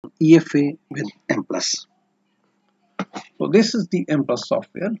EFA with Mplus. So this is the Mplus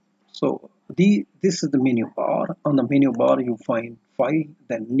software. So this is the menu bar. On the menu bar you find file,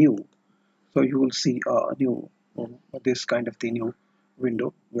 then new. So you will see a new this kind of the new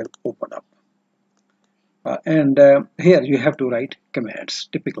window will open up. And here you have to write commands,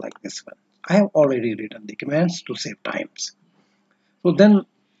 typical like this one. I have already written the commands to save times. So then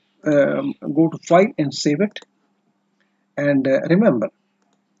go to file and save it. And remember,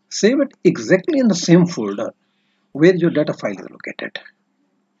 save it exactly in the same folder where your data file is located.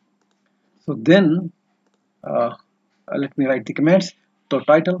 So then let me write the commands. So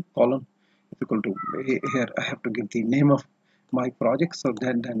title column is equal to, here I have to give the name of my project. So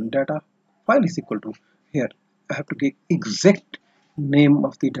then data file is equal to, here I have to give exact name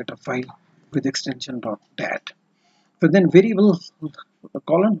of the data file with extension .dat. So then variables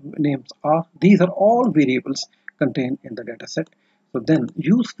column names are, these are all variables contained in the data set. So then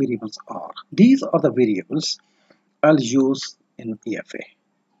use variables are, these are the variables I'll use in EFA.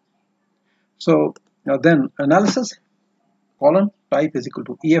 So now then analysis column type is equal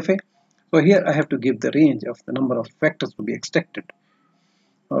to EFA. So here I have to give the range of the number of factors to be extracted.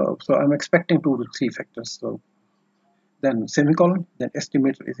 So I'm expecting 2 to 3 factors. So then semicolon, then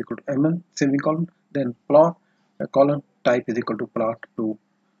estimator is equal to ML semicolon, then plot column type is equal to plot to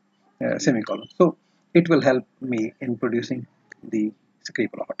semicolon. So it will help me in producing the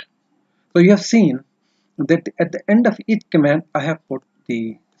script plot. So you have seen that at the end of each command I have put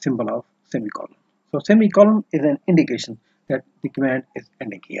the symbol of semicolon. So semicolon is an indication that the command is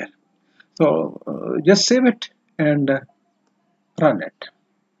ending here. So just save it and run it.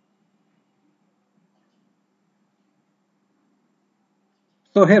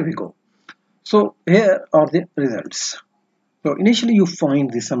 So here we go. So here are the results. So initially you find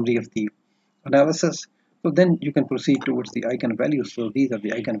the summary of the analysis. So then you can proceed towards the eigenvalues. So these are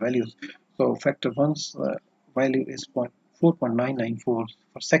the eigenvalues. So factor 1's value is 4.994.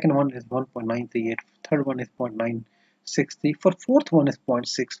 For second one is 1.938. Third one is 0.963. For fourth one is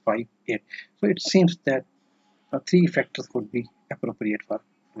 0.658. So it seems that 3 factors would be appropriate for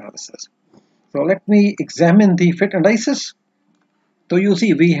analysis. So let me examine the fit indices. So you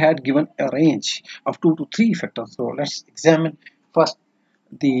see we had given a range of 2 to 3 factors. So let's examine first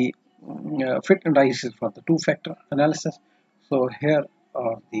the fit indices for the 2-factor analysis. So here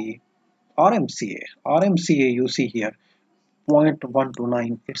are the RMCA. RMCA you see here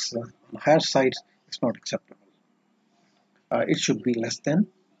 0.129. It's on higher side. It's not acceptable. It should be less than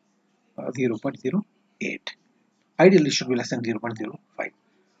 0.08. Ideally it should be less than 0.05.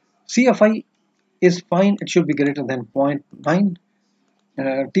 CFI is fine. It should be greater than 0.9.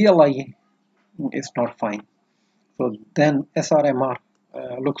 TLI is not fine. So then SRMR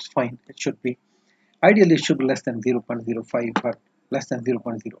looks fine. It should be, ideally it should be less than 0.05, but less than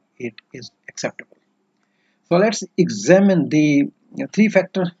 0.08 is acceptable. So let's examine the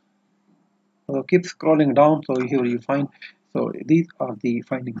 3-factor. So keep scrolling down. So here you find, so these are the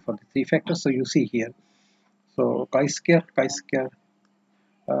findings for the 3 factors. So you see here, so chi-square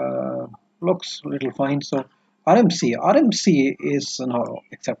looks a little fine. So RMCA is now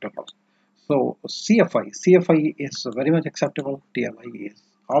acceptable. So CFI is very much acceptable. TLI is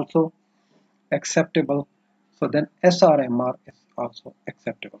also acceptable. So then SRMR is also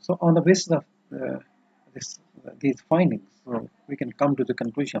acceptable. So on the basis of these findings, so we can come to the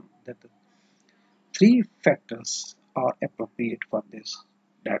conclusion that the 3 factors are appropriate for this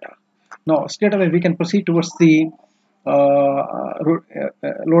data. Now straight away we can proceed towards the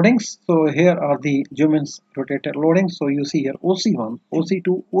loadings. So here are the Juman's rotator loadings. So you see here OC1,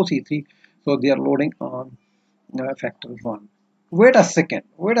 OC2, OC3. So they are loading on factor 1. Wait a second.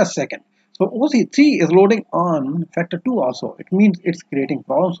 So OC3 is loading on factor 2 also. It means it's creating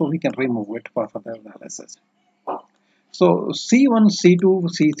problems, so we can remove it for further analysis. So C1, C2,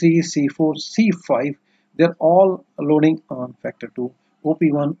 C3, C4, C5, they're all loading on factor 2.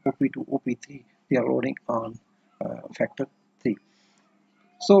 OP1, OP2, OP3, they are loading on factor 3.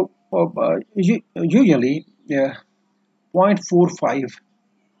 So usually 0.45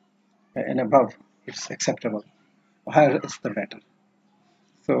 and above is acceptable. Higher is the better.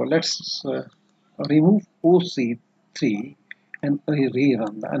 So let's remove OC3 and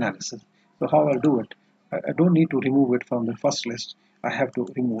rerun the analysis. So how I'll do it? I don't need to remove it from the first list. I have to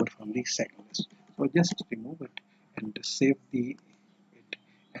remove it from the second list. So just remove it and save it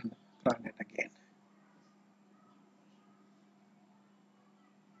and run it again.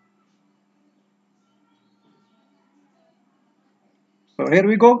 So here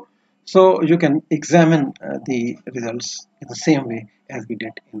we go. So you can examine the results in the same way as we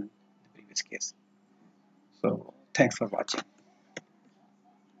did in the previous case. So thanks for watching.